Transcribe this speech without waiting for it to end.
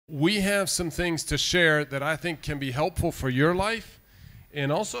we have some things to share that I think can be helpful for your life and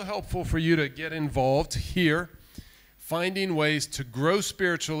also helpful for you to get involved here, finding ways to grow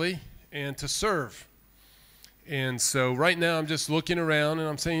spiritually and to serve. And so right now I'm just looking around and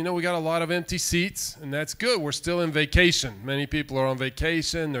I'm saying, you know, we got a lot of empty seats, and that's good. We're still in vacation. Many people are on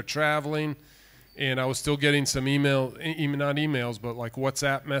vacation, they're traveling, and I was still getting some not emails, but like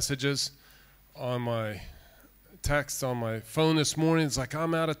WhatsApp messages on my text on my phone this morning. It's like,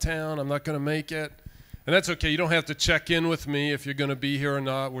 I'm out of town, I'm not going to make it. And that's okay. You don't have to check in with me if you're going to be here or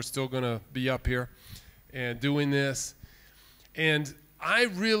not. We're still going to be up here and doing this. And I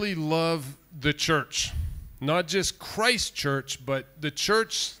really love the church. Not just Christ Church, but the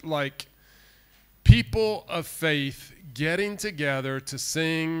church, like people of faith getting together to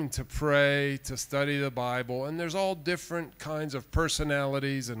sing, to pray, to study the Bible. And there's all different kinds of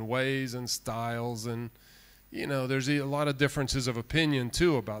personalities and ways and styles. And, you know, there's a lot of differences of opinion,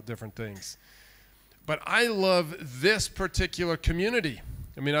 too, about different things. But I love this particular community.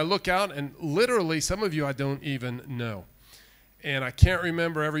 I mean, I look out and literally some of you I don't even know. And I can't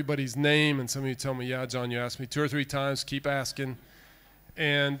remember everybody's name, and some of you tell me, yeah, John, you asked me 2 or 3 times, keep asking.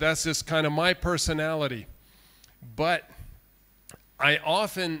 And that's just kind of my personality. But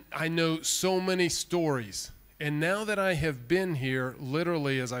I know so many stories. And now that I have been here,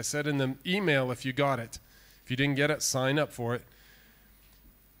 literally, as I said in the email, if you got it, if you didn't get it, sign up for it.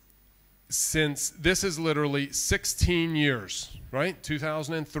 Since this is literally 16 years, right?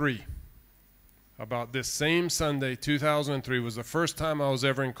 2003. About this same Sunday, 2003, was the first time I was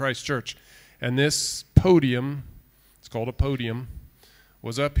ever in Christ Church. And this podium, it's called a podium,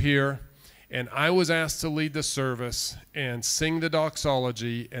 was up here. And I was asked to lead the service and sing the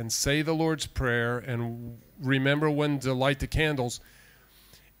doxology and say the Lord's Prayer and remember when to light the candles.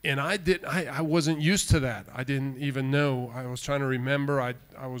 And I wasn't used to that. I didn't even know. I was trying to remember.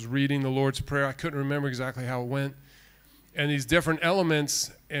 I was reading the Lord's Prayer. I couldn't remember exactly how it went. And these different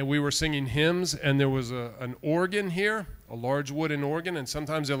elements, and we were singing hymns, and there was an organ here, a large wooden organ, and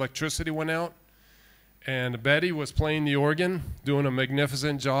sometimes the electricity went out. And Betty was playing the organ, doing a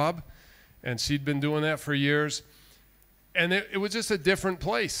magnificent job, and she'd been doing that for years. And it was just a different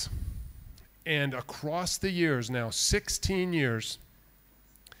place. And across the years now, 16 years,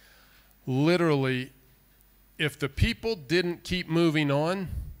 literally, if the people didn't keep moving on,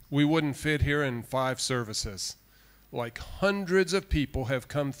 we wouldn't fit here in 5 services. Like hundreds of people have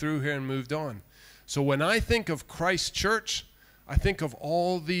come through here and moved on. So when I think of Christ Church, I think of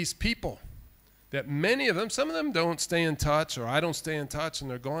all these people. That many of them, some of them don't stay in touch, or I don't stay in touch and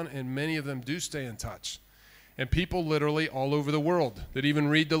they're gone, and many of them do stay in touch. And people literally all over the world that even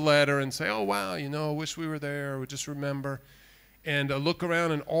read the letter and say, oh wow, you know, I wish we were there, or just remember. And look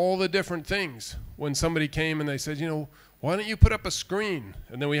around and all the different things. When somebody came and they said, you know, why don't you put up a screen?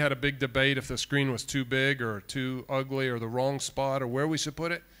 And then we had a big debate if the screen was too big or too ugly or the wrong spot or where we should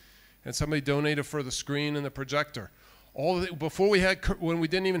put it. And somebody donated for the screen and the projector. When we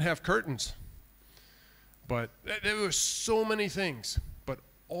didn't even have curtains. But there were so many things. But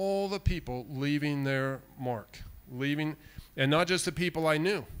all the people leaving their mark. And not just the people I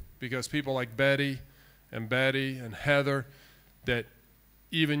knew. Because people like Betty and Heather that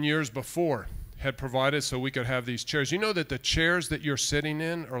even years before had provided so we could have these chairs. You know that the chairs that you're sitting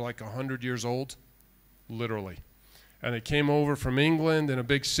in are like 100 years old? Literally. And they came over from England in a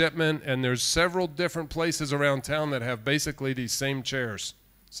big shipment, and there's several different places around town that have basically these same chairs,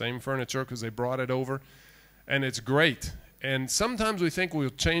 same furniture, because they brought it over. And it's great. And sometimes we think we'll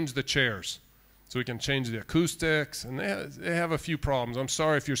change the chairs so we can change the acoustics, and they have a few problems. I'm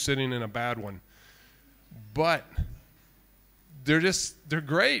sorry if you're sitting in a bad one. But they're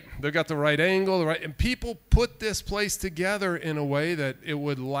great. They've got the right angle, and people put this place together in a way that it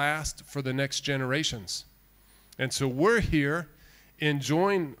would last for the next generations. And so we're here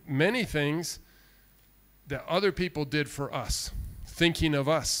enjoying many things that other people did for us, thinking of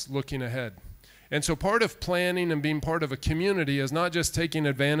us, looking ahead. And so part of planning and being part of a community is not just taking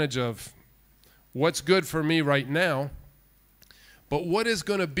advantage of what's good for me right now, but what is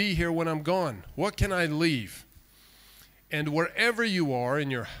going to be here when I'm gone? What can I leave? And wherever you are, in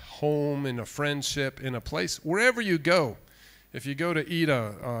your home, in a friendship, in a place, wherever you go, if you go to eat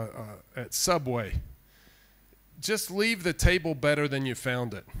at Subway, just leave the table better than you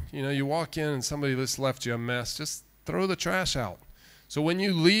found it. You know, you walk in and somebody just left you a mess, just throw the trash out. So when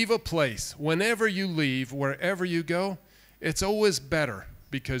you leave a place, whenever you leave, wherever you go, it's always better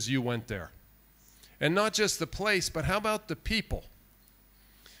because you went there. And not just the place, but how about the people?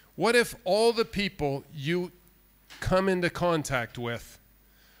 What if all the people you come into contact with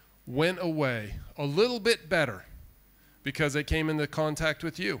went away a little bit better because they came into contact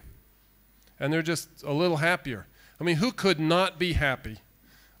with you. And they're just a little happier. I mean, who could not be happy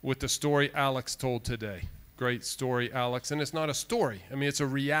with the story Alex told today? Great story, Alex. And it's not a story. I mean, it's a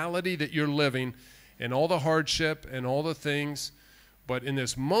reality that you're living and all the hardship and all the things. But in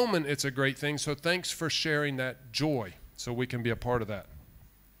this moment, it's a great thing. So thanks for sharing that joy so we can be a part of that.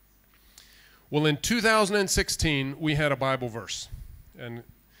 Well, in 2016, we had a Bible verse. And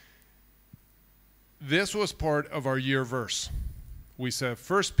this was part of our year verse. We said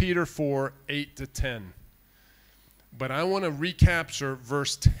 1 Peter 4, 8 to 10. But I want to recapture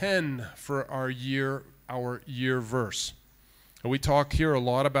verse 10 for our year verse. And we talk here a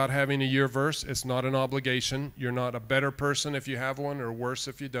lot about having a year verse. It's not an obligation. You're not a better person if you have one or worse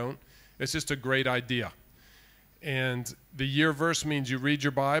if you don't. It's just a great idea. And the year verse means you read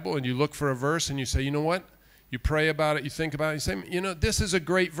your Bible and you look for a verse and you say, you know what? You pray about it, you think about it, you say, you know, this is a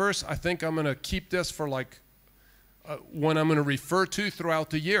great verse. I think I'm going to keep this for like one I'm going to refer to throughout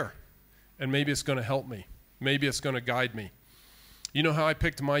the year. And maybe it's going to help me. Maybe it's going to guide me. You know how I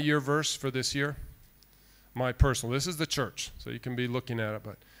picked my year verse for this year? My personal. This is the church, so you can be looking at it.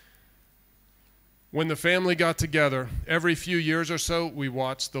 But when the family got together, every few years or so, we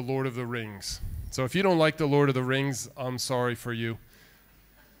watched The Lord of the Rings. So if you don't like The Lord of the Rings, I'm sorry for you.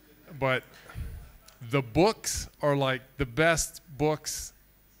 But the books are like the best books,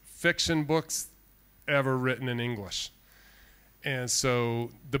 fiction books ever written in English. And so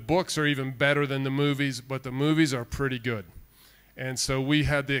the books are even better than the movies, but the movies are pretty good. And so we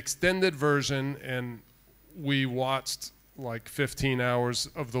had the extended version, and we watched like 15 hours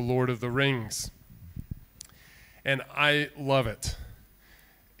of The Lord of the Rings. And I love it.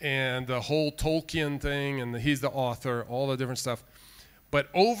 And the whole Tolkien thing, and he's the author, all the different stuff. But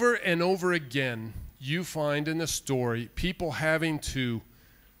over and over again, you find in the story people having to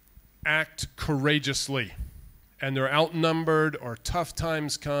act courageously. And they're outnumbered or tough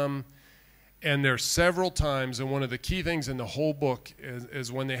times come. And there's several times, and one of the key things in the whole book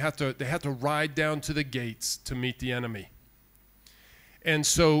is when they have to ride down to the gates to meet the enemy. And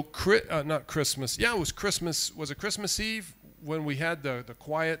so, not Christmas. Yeah, it was Christmas. Was it Christmas Eve when we had the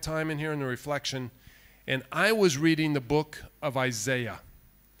quiet time in here and the reflection? And I was reading the book of Isaiah.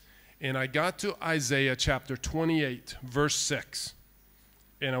 And I got to Isaiah chapter 28, verse 6.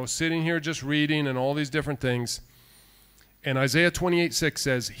 And I was sitting here just reading and all these different things. And Isaiah 28:6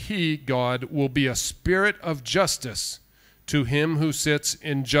 says, He, God, will be a spirit of justice to him who sits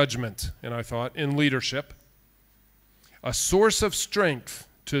in judgment. And I thought, in leadership. A source of strength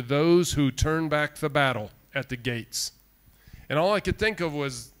to those who turn back the battle at the gates. And all I could think of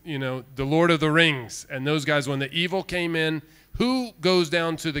was, you know, the Lord of the Rings. And those guys, when the evil came in, who goes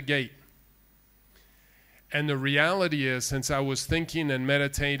down to the gate? And the reality is, since I was thinking and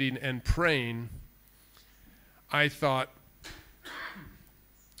meditating and praying, I thought,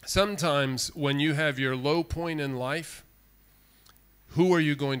 sometimes when you have your low point in life, who are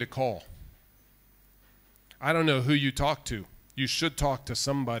you going to call? I don't know who you talk to. You should talk to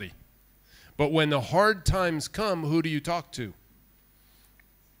somebody. But when the hard times come, who do you talk to?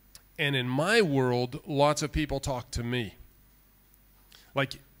 And in my world, lots of people talk to me.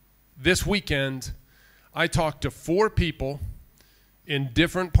 Like this weekend, I talked to 4 people in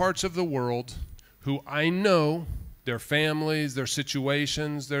different parts of the world who I know, their families, their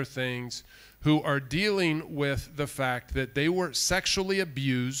situations, their things, who are dealing with the fact that they were sexually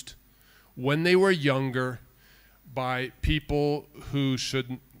abused when they were younger by people who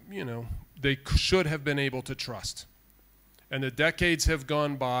should, you know, they should have been able to trust. And the decades have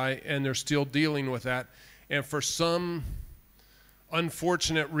gone by, and they're still dealing with that. And for some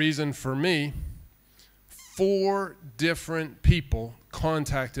unfortunate reason for me, 4 different people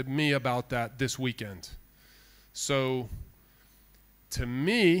contacted me about that this weekend. So, to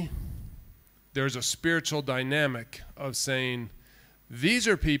me, there's a spiritual dynamic of saying, these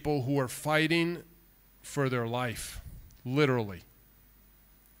are people who are fighting for their life, literally.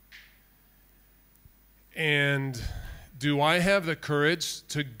 And do I have the courage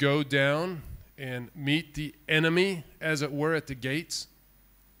to go down and meet the enemy, as it were, at the gates?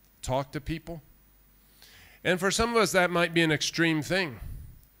 Talk to people? And for some of us, that might be an extreme thing.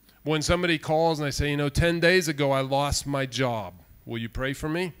 When somebody calls and they say, you know, 10 days ago I lost my job. Will you pray for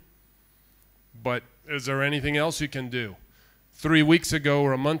me? But is there anything else you can do? 3 weeks ago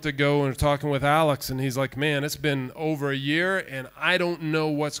or a month ago, we were talking with Alex, and he's like, man, it's been over a year, and I don't know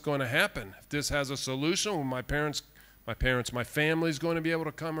what's going to happen. If this has a solution, will my family's going to be able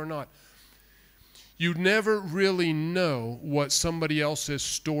to come or not? You never really know what somebody else's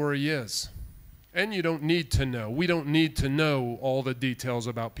story is. And you don't need to know. We don't need to know all the details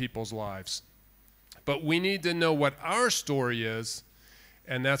about people's lives. But we need to know what our story is,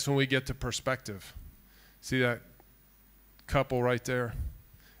 and that's when we get to perspective. See that couple right there?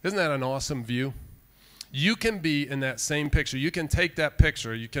 Isn't that an awesome view? You can be in that same picture. You can take that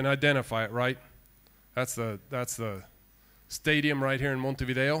picture. You can identify it, right? That's the stadium right here in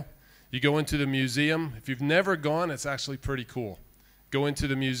Montevideo. You go into the museum. If you've never gone, it's actually pretty cool. Go into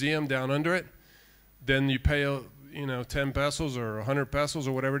the museum down under it. Then you pay 10 pesos or 100 pesos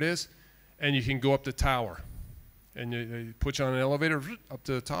or whatever it is, and you can go up the tower. And they put you on an elevator up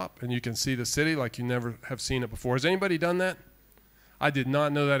to the top, and you can see the city like you never have seen it before. Has anybody done that? I did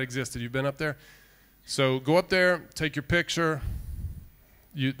not know that existed. You've been up there? So go up there, take your picture.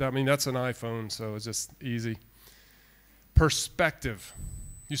 That's an iPhone, so it's just easy. Perspective.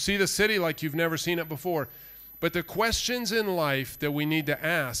 You see the city like you've never seen it before. But the questions in life that we need to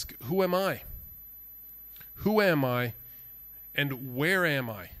ask, who am I? Who am I, and where am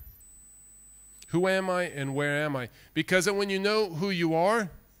I? Who am I, and where am I? Because when you know who you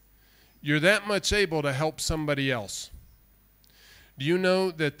are, you're that much able to help somebody else. Do you know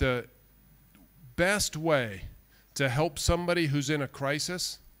that the best way to help somebody who's in a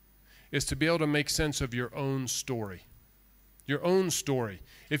crisis is to be able to make sense of your own story? Your own story.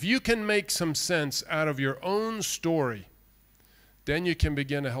 If you can make some sense out of your own story, then you can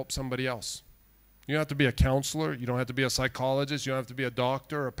begin to help somebody else. You don't have to be a counselor. You don't have to be a psychologist. You don't have to be a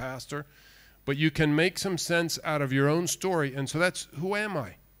doctor or a pastor. But you can make some sense out of your own story. And so that's, who am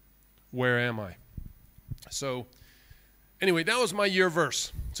I? Where am I? So anyway, that was my year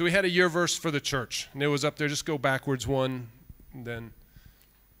verse. So we had a year verse for the church. And it was up there. Just go backwards one. And then.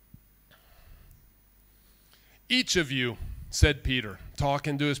 Each of you, said Peter,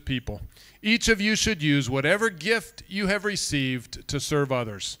 talking to his people, each of you should use whatever gift you have received to serve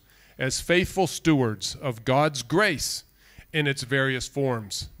others as faithful stewards of God's grace in its various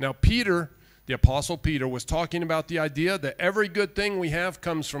forms. Now, Peter, the Apostle Peter, was talking about the idea that every good thing we have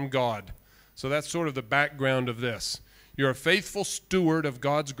comes from God. So that's sort of the background of this. You're a faithful steward of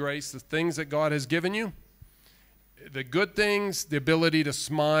God's grace, the things that God has given you. The good things, the ability to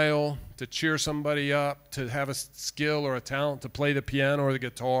smile, to cheer somebody up, to have a skill or a talent, to play the piano or the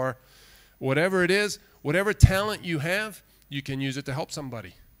guitar, whatever it is, whatever talent you have, you can use it to help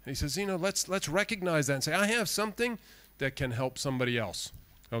somebody. And he says, let's recognize that and say, I have something that can help somebody else.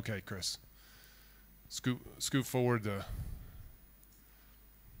 Okay, Chris. Scoot forward.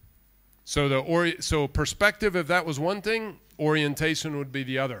 So perspective, if that was one thing, orientation would be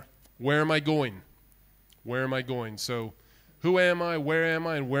the other. Where am I going? Where am I going? So who am I, and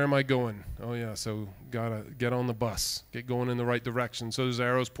where am I going? Oh, yeah, so got to get on the bus, get going in the right direction. So there's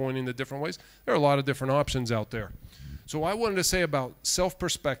arrows pointing the different ways. There are a lot of different options out there. So I wanted to say about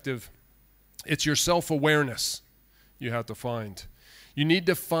self-perspective, it's your self-awareness you have to find. You need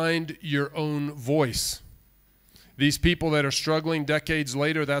to find your own voice. These people that are struggling decades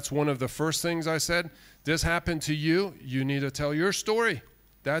later, that's one of the first things I said. This happened to you. You need to tell your story.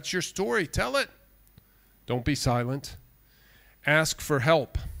 That's your story. Tell it. Don't be silent. Ask for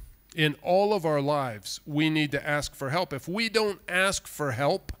help. In all of our lives, we need to ask for help. If we don't ask for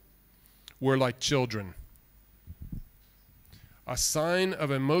help, we're like children. A sign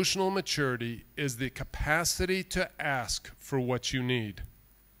of emotional maturity is the capacity to ask for what you need.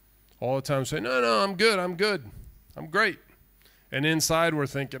 All the time say, no, I'm good, I'm great. And inside we're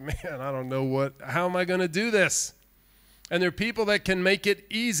thinking, man, I don't know how am I going to do this? And there are people that can make it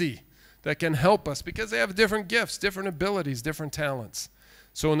easy, that can help us because they have different gifts, different abilities, different talents.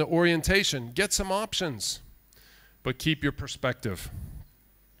 So in the orientation, get some options, but keep your perspective.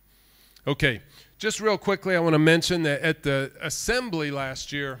 Okay, just real quickly, I want to mention that at the assembly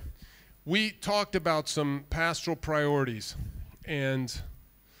last year, we talked about some pastoral priorities. And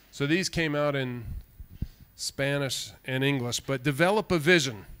so these came out in Spanish and English, but develop a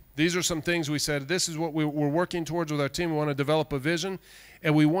vision. These are some things we said, this is what we're working towards with our team. We want to develop a vision,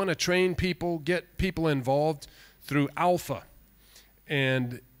 and we want to train people, get people involved through Alpha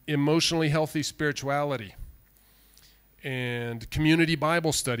and emotionally healthy spirituality and community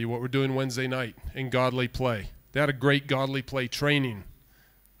Bible study, what we're doing Wednesday night, and godly play. They had a great godly play training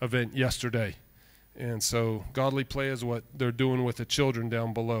event yesterday. And so godly play is what they're doing with the children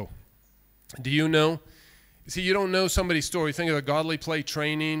down below. Do you know? See, you don't know somebody's story. Think of the godly play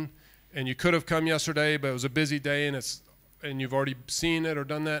training, and you could have come yesterday, but it was a busy day, and you've already seen it or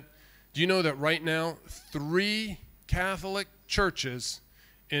done that. Do you know that right now 3 Catholic churches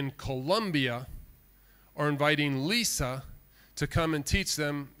in Colombia are inviting Lisa to come and teach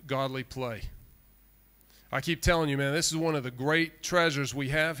them godly play? I keep telling you, man, this is one of the great treasures we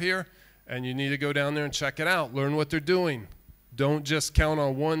have here, and you need to go down there and check it out. Learn what they're doing. Don't just count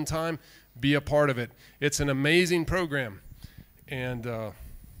on one time. be a part of it. It's an amazing program. And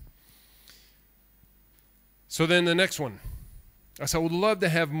so then the next one. I said, I would love to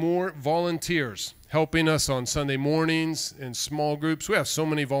have more volunteers helping us on Sunday mornings in small groups. We have so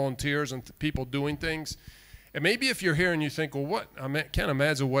many volunteers and people doing things. And maybe if you're here and you think, well, what? I can't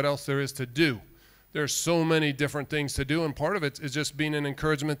imagine what else there is to do. There's so many different things to do, and part of it is just being an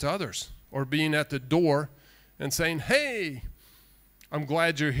encouragement to others or being at the door and saying, hey, I'm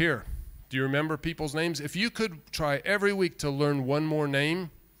glad you're here. Do you remember people's names? If you could try every week to learn one more name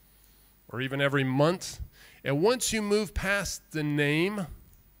or even every month, and once you move past the name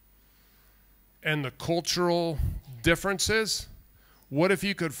and the cultural differences, what if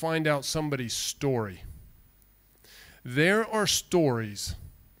you could find out somebody's story? There are stories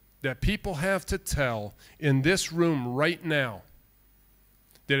that people have to tell in this room right now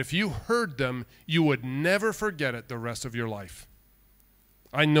that if you heard them, you would never forget it the rest of your life.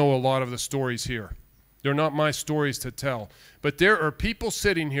 I know a lot of the stories here. They're not my stories to tell, but there are people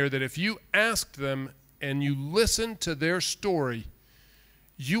sitting here that if you asked them and you listened to their story,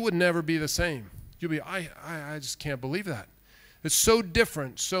 you would never be the same. You'll be, I just can't believe that. It's so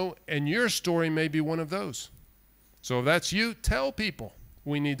different. And your story may be one of those. So if that's you, tell people.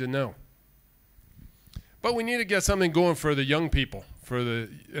 We need to know. But we need to get something going for the young people.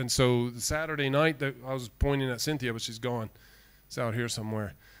 And so Saturday night, I was pointing at Cynthia, but she's gone. It's out here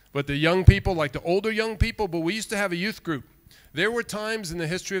somewhere. But the young people, like the older young people, but we used to have a youth group. There were times in the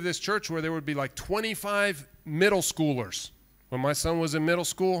history of this church where there would be like 25 middle schoolers. When my son was in middle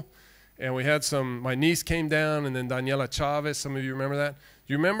school, and we had my niece came down, and then Daniela Chavez, some of you remember that?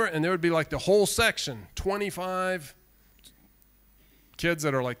 Do you remember? And there would be like the whole section, 25 kids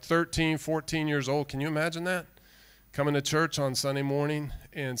that are like 13, 14 years old. Can you imagine that? Coming to church on Sunday morning.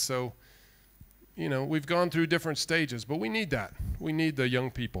 And so, we've gone through different stages, but we need that. We need the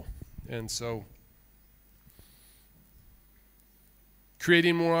young people. And so,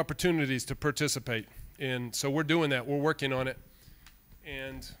 creating more opportunities to participate. And so we're doing that. We're working on it.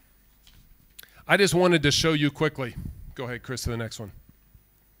 And I just wanted to show you quickly. Go ahead, Chris, to the next one.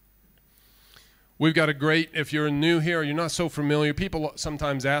 We've got if you're new here, you're not so familiar, people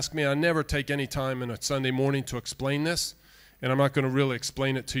sometimes ask me, I never take any time in a Sunday morning to explain this, and I'm not going to really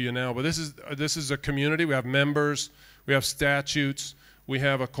explain it to you now, but this is a community. We have members, we have statutes, we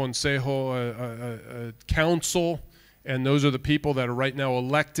have a consejo, a council, and those are the people that are right now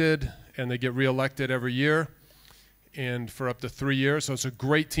elected, and they get reelected every year, and for up to 3 years. So it's a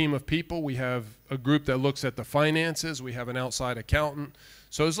great team of people. We have a group that looks at the finances. We have an outside accountant.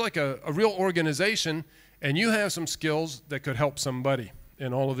 So it's like a real organization, and you have some skills that could help somebody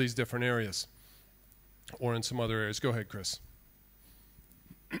in all of these different areas or in some other areas. Go ahead, Chris.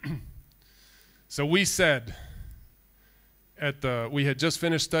 So we said we had just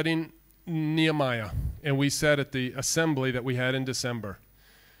finished studying Nehemiah, and we said at the assembly that we had in December,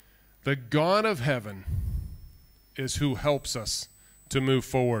 the God of heaven is who helps us to move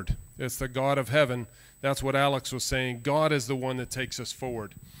forward. It's the God of heaven. That's what Alex was saying. God is the one that takes us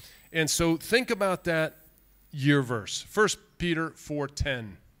forward. And so think about that year verse. 1 Peter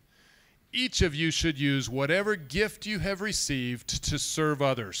 4:10. Each of you should use whatever gift you have received to serve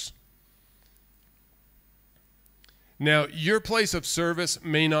others. Now, your place of service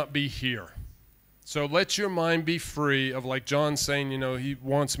may not be here. So let your mind be free of, like John saying, he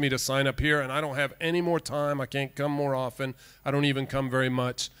wants me to sign up here, and I don't have any more time. I can't come more often. I don't even come very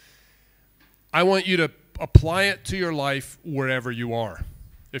much. I want you to apply it to your life wherever you are.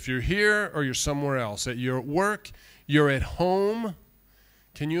 If you're here or you're somewhere else, you're at work, you're at home.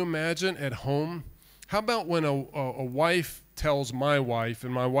 Can you imagine at home? How about when a wife tells my wife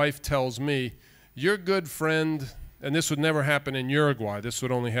and my wife tells me, your good friend, and this would never happen in Uruguay. This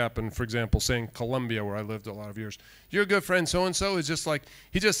would only happen, for example, say in Colombia where I lived a lot of years. Your good friend so-and-so is just like,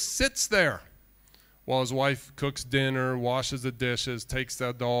 he just sits there while his wife cooks dinner, washes the dishes, takes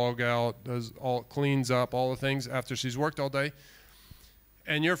the dog out, cleans up all the things after she's worked all day.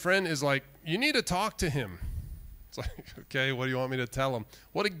 And your friend is like, you need to talk to him. It's like, okay, what do you want me to tell him?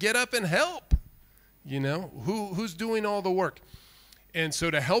 Well, to get up and help. Who's doing all the work? And so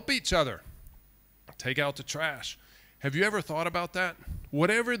to help each other, take out the trash. Have you ever thought about that?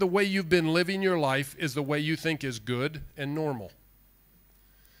 Whatever the way you've been living your life is the way you think is good and normal.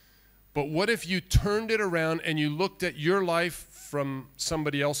 But what if you turned it around and you looked at your life from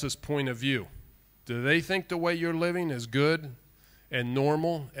somebody else's point of view? Do they think the way you're living is good and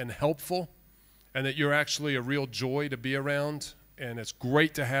normal and helpful, and that you're actually a real joy to be around, and it's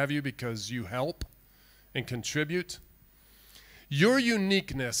great to have you because you help and contribute? Your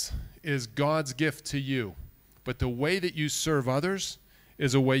uniqueness is God's gift to you, but the way that you serve others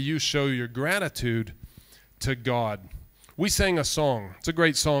is a way you show your gratitude to God. We sang a song. It's a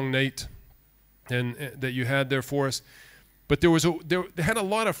great song, Nate, and that you had there for us. But there had a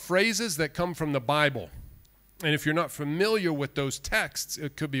lot of phrases that come from the Bible. And if you're not familiar with those texts,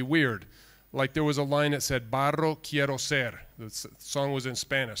 it could be weird. Like there was a line that said, "Barro quiero ser." The song was in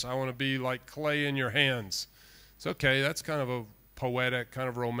Spanish. I want to be like clay in your hands. It's okay. That's kind of a poetic, kind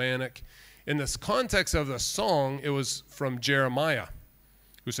of romantic. In this context of the song, it was from Jeremiah,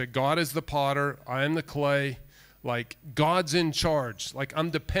 who said, God is the potter, I am the clay. Like God's in charge. Like I'm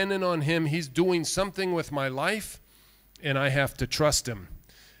dependent on him. He's doing something with my life, and I have to trust him.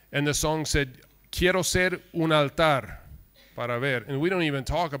 And the song said, "Quiero ser un altar para ver." And we don't even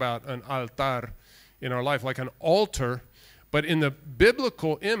talk about an altar in our life, like an altar. But in the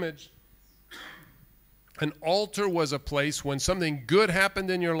biblical image, an altar was a place when something good happened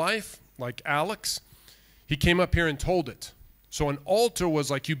in your life, like Alex, he came up here and told it. So an altar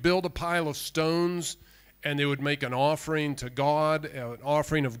was like you build a pile of stones, and they would make an offering to God, an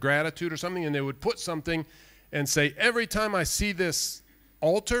offering of gratitude or something, and they would put something and say, every time I see this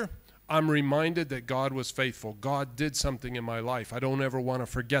altar, I'm reminded that God was faithful. God did something in my life. I don't ever want to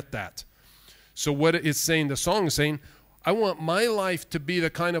forget that. So what it's saying, the song is saying, I want my life to be the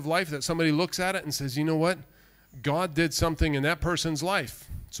kind of life that somebody looks at it and says, you know what? God did something in that person's life.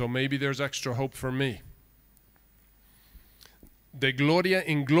 So maybe there's extra hope for me. De gloria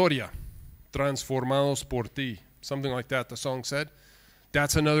en gloria, transformados por ti. Something like that, the song said.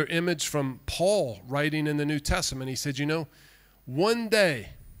 That's another image from Paul writing in the New Testament. He said, you know, one day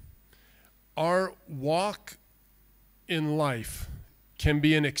our walk in life can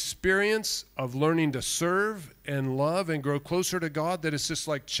be an experience of learning to serve and love and grow closer to God that is just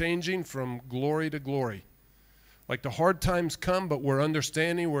like changing from glory to glory. Like the hard times come, but we're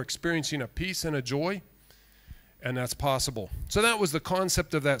understanding, we're experiencing a peace and a joy, and that's possible. So that was the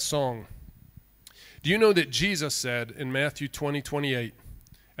concept of that song. Do you know that Jesus said in Matthew 20:28,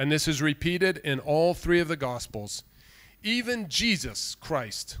 and this is repeated in all three of the Gospels, even Jesus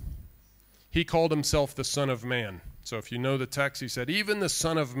Christ, he called himself the Son of Man. So if you know the text, he said, even the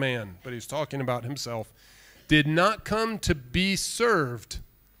Son of Man, but he's talking about himself, did not come to be served,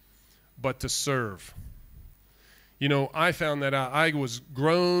 but to serve. You know, I found that I was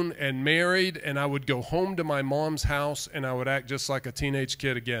grown and married, and I would go home to my mom's house, and I would act just like a teenage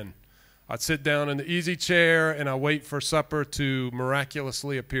kid again. I'd sit down in the easy chair, and I'd wait for supper to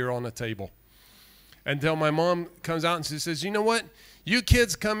miraculously appear on the table. Until my mom comes out and she says, you know what? You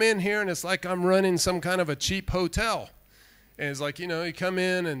kids come in here, and it's like I'm running some kind of a cheap hotel. And it's like, you know, you come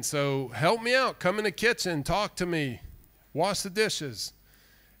in, and so help me out. Come in the kitchen, talk to me, wash the dishes.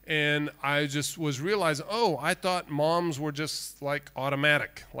 And I just was realizing, oh, I thought moms were just like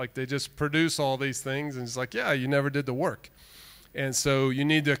automatic, like they just produce all these things. And it's like, yeah, you never did the work. And so you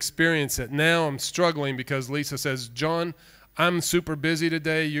need to experience it. Now I'm struggling because Lisa says, John, I'm super busy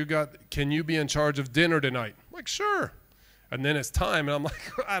today. Can you be in charge of dinner tonight? I'm like, sure. And then it's time, and I'm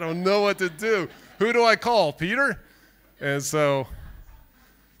like, I don't know what to do. Who do I call, Peter? And so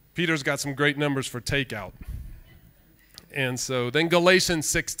Peter's got some great numbers for takeout. And so then Galatians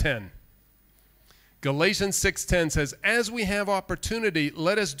 6:10. Galatians 6:10 says, as we have opportunity,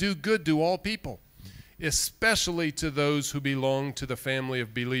 let us do good to all people, especially to those who belong to the family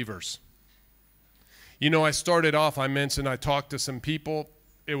of believers. You know, I mentioned I talked to some people.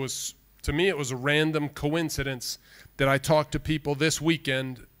 To me, it was a random coincidence that I talked to people this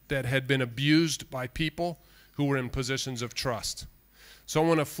weekend that had been abused by people who were in positions of trust. So I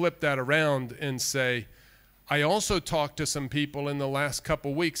want to flip that around and say, I also talked to some people in the last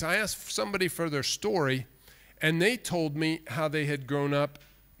couple weeks. I asked somebody for their story, and they told me how they had grown up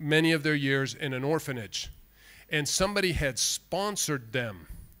many of their years in an orphanage, and somebody had sponsored them.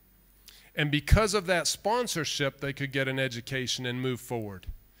 And because of that sponsorship, they could get an education and move forward.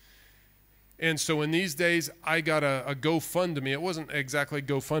 And so in these days, I got a GoFundMe. It wasn't exactly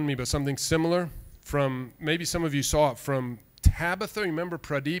GoFundMe, but something similar from, maybe some of you saw it, from Tabitha. Remember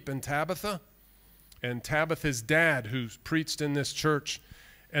Pradeep and Tabitha? And Tabitha's dad, who preached in this church,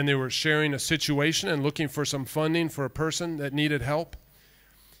 and they were sharing a situation and looking for some funding for a person that needed help.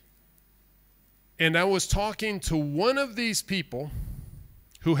 And I was talking to one of these people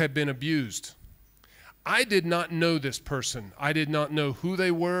who had been abused. I did not know this person. I did not know who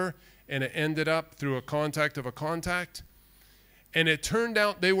they were, and it ended up through a contact of a contact. And it turned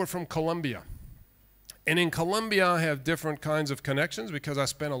out they were from Colombia. And in Colombia, I have different kinds of connections because I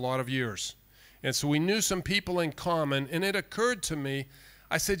spent a lot of years. And so we knew some people in common, and it occurred to me,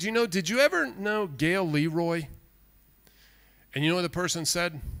 I said, you know, did you ever know Gail Leroy? And you know what the person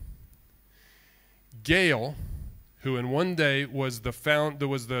said? Gail who in one day was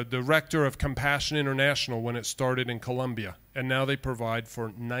the director of Compassion International when it started in Colombia. And now they provide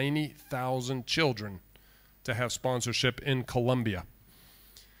for 90,000 children to have sponsorship in Colombia.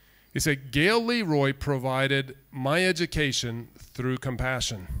 He said, Gail Leroy provided my education through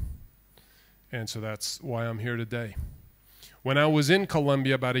compassion. And so that's why I'm here today. When I was in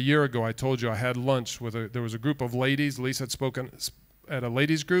Colombia about a year ago, I told you I had lunch with there was a group of ladies. Lisa had spoken at a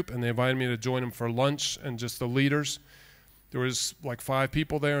ladies group, and they invited me to join them for lunch, and just the leaders. There was like 5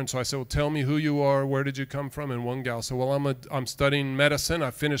 people there, and so I said, well, tell me who you are, where did you come from? And one gal said, well, I'm studying medicine.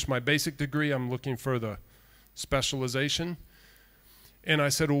 I finished my basic degree. I'm looking for the specialization. And I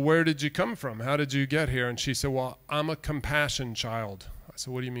said, well, where did you come from? How did you get here? And she said, well, I'm a compassion child. I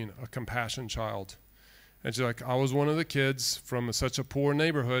said, what do you mean, a compassion child? And she's like, I was one of the kids from such a poor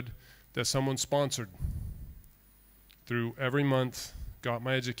neighborhood that someone sponsored. Through every month, got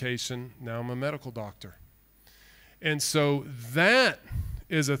my education. Now I'm a medical doctor. And so that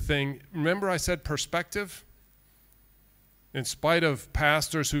is a thing. Remember I said perspective? In spite of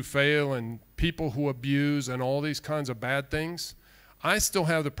pastors who fail and people who abuse and all these kinds of bad things, I still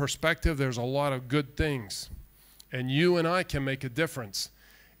have the perspective there's a lot of good things. And you and I can make a difference.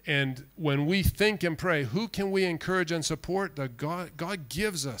 And when we think and pray, who can we encourage and support? God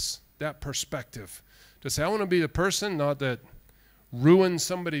gives us that perspective. To say, I want to be the person, not that ruins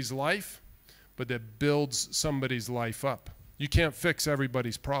somebody's life, but that builds somebody's life up. You can't fix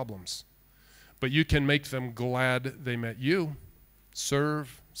everybody's problems, but you can make them glad they met you,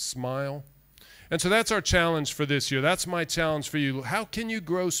 serve, smile. And so that's our challenge for this year. That's my challenge for you. How can you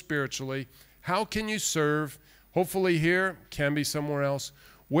grow spiritually? How can you serve? Hopefully here, can be somewhere else.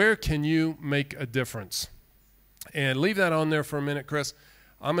 Where can you make a difference? And leave that on there for a minute, Chris.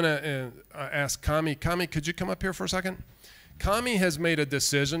 I'm going to ask Cami. Cami, could you come up here for a second? Cami has made a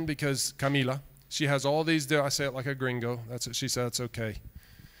decision because Camila, she has all these, I say it like a gringo. That's what she said, it's okay.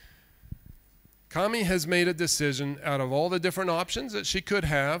 Cami has made a decision out of all the different options that she could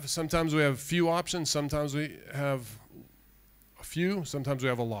have. Sometimes we have few options, sometimes we have a few, sometimes we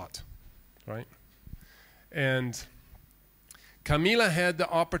have a lot, right? And Camila had the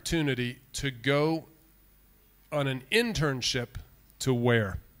opportunity to go on an internship to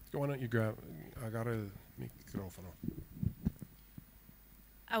where? Why don't you grab, agarra el micrófono.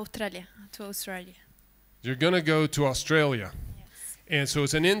 To Australia. You're going to go to Australia. And so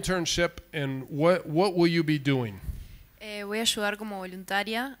it's an internship, and what will you be doing? Voy a ayudar como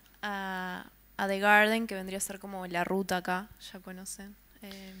voluntaria a The Garden, que vendría a ser como la ruta acá, ya conocen.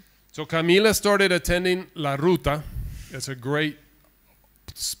 So Camila started attending La Ruta. It's a great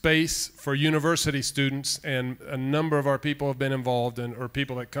space for university students, and a number of our people have been involved, or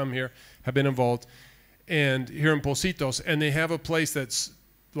people that come here have been involved, and here in Pocitos, and they have a place that's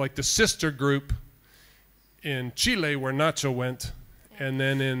like the sister group in Chile where Nacho went, and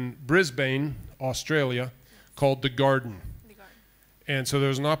then in Brisbane, Australia, called The Garden. And so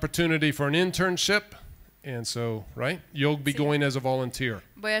there's an opportunity for an internship, and so, right? You'll be going as a volunteer.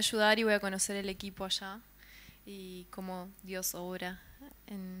 Voy a ayudar y voy a conocer el equipo allá y cómo Dios obra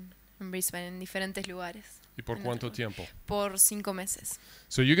en Brisbane, en diferentes lugares. ¿Y por cuánto tiempo? Por 5 meses.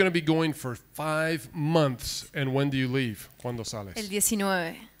 So you're going to be going for 5 months, and when do you leave? ¿Cuándo sales? El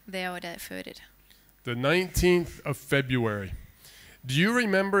 19 de ahora de febrero. The 19th of February. Do you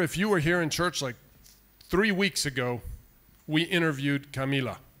remember, if you were here in church like 3 weeks ago, we interviewed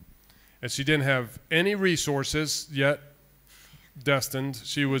Camila, and she didn't have any resources yet destined.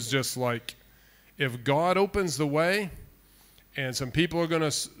 She was just like, if God opens the way and some people are going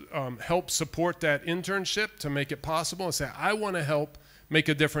to help support that internship to make it possible, and say, I want to help make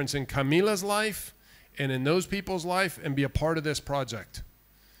a difference in Camila's life and in those people's life and be a part of this project.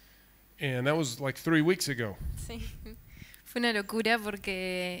 And that was like 3 weeks ago. Sí. Fue una locura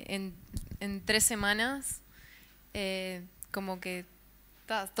porque en 3 semanas como que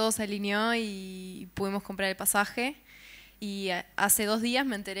todo se alineó y pudimos comprar el pasaje. Y hace 2 días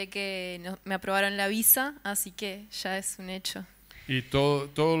me enteré que me aprobaron la visa, así que ya es un hecho. ¿Y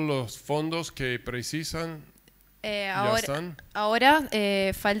todos los fondos que precisan ya están? Ahora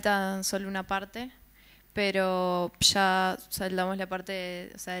falta solo una parte, pero ya saldamos la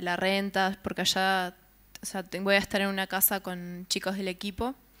parte de la renta, porque allá voy a estar en una casa con chicos del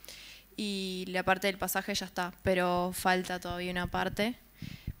equipo y la parte del pasaje ya está, pero falta todavía una parte,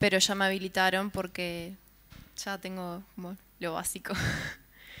 pero ya me habilitaron porque ya tengo como lo básico.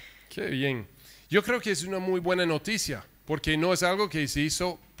 Qué bien. Yo creo que es una muy buena noticia, porque no es algo que se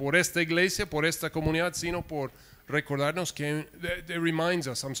hizo por esta iglesia, por esta comunidad, sino por recordarnos que it reminds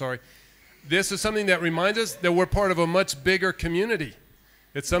us, this is something that reminds us that we're part of a much bigger community.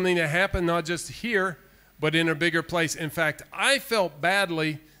 It's something that happened not just here, but in a bigger place. In fact, I felt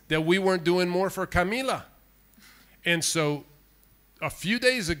badly that we weren't doing more for Camila. And so a few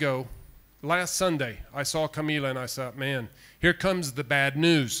days ago, last Sunday, I saw Camila and I thought, man, here comes the bad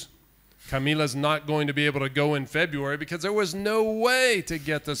news. Camila's not going to be able to go in February because there was no way to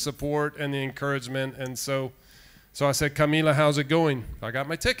get the support and the encouragement. And so I said, Camila, how's it going? I got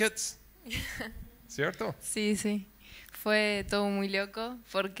my tickets. ¿Cierto? Sí, sí. Fue todo muy loco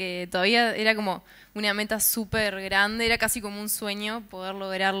porque todavía era como una meta súper grande, era casi como un sueño poder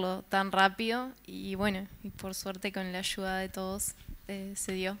lograrlo tan rápido y bueno, y por suerte con la ayuda de todos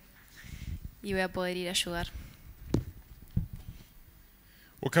se dio y voy a poder ir a ayudar.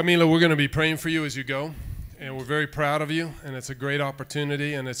 Well, Camila, we're going to be praying for you as you go, and we're very proud of you, and it's a great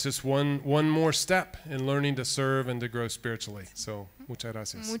opportunity, and it's just one more step in learning to serve and to grow spiritually. So, muchas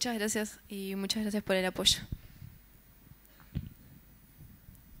gracias. Muchas gracias y muchas gracias por el apoyo.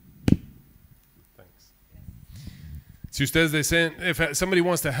 Si ustedes desean, if somebody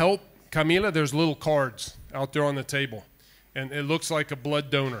wants to help Camila, there's little cards out there on the table. And it looks like a blood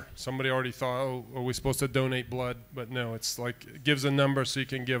donor. Somebody already thought, oh, are we supposed to donate blood? But no, it's like, it gives a number so you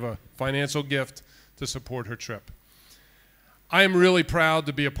can give a financial gift to support her trip. I am really proud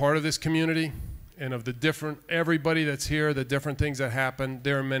to be a part of this community and of everybody that's here, the different things that happen.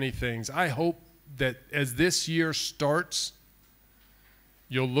 There are many things. I hope that as this year starts,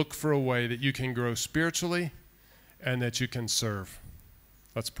 you'll look for a way that you can grow spiritually and that you can serve.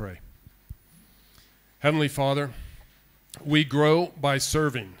 Let's pray. Heavenly Father, we grow by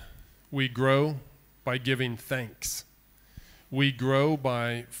serving. We grow by giving thanks. We grow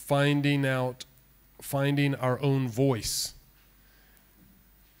by finding our own voice,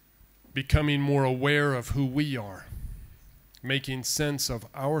 becoming more aware of who we are, making sense of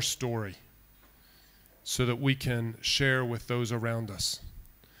our story so that we can share with those around us.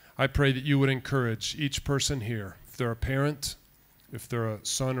 I pray that you would encourage each person here, if they're a parent, if they're a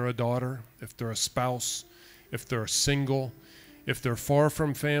son or a daughter, if they're a spouse, if they're single, if they're far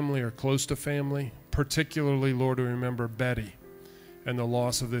from family or close to family, particularly, Lord, we remember Betty and the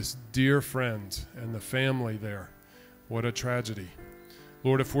loss of this dear friend and the family there. What a tragedy.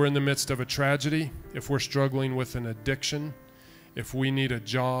 Lord, if we're in the midst of a tragedy, if we're struggling with an addiction, if we need a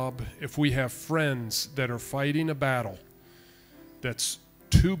job, if we have friends that are fighting a battle that's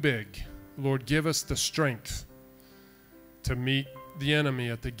too big, Lord, give us the strength to meet the enemy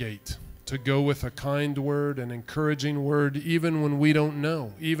at the gate, to go with a kind word, an encouraging word, even when we don't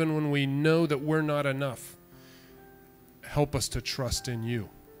know, even when we know that we're not enough. Help us to trust in you.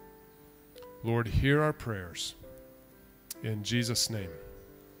 Lord, hear our prayers. In Jesus' name,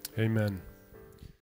 amen.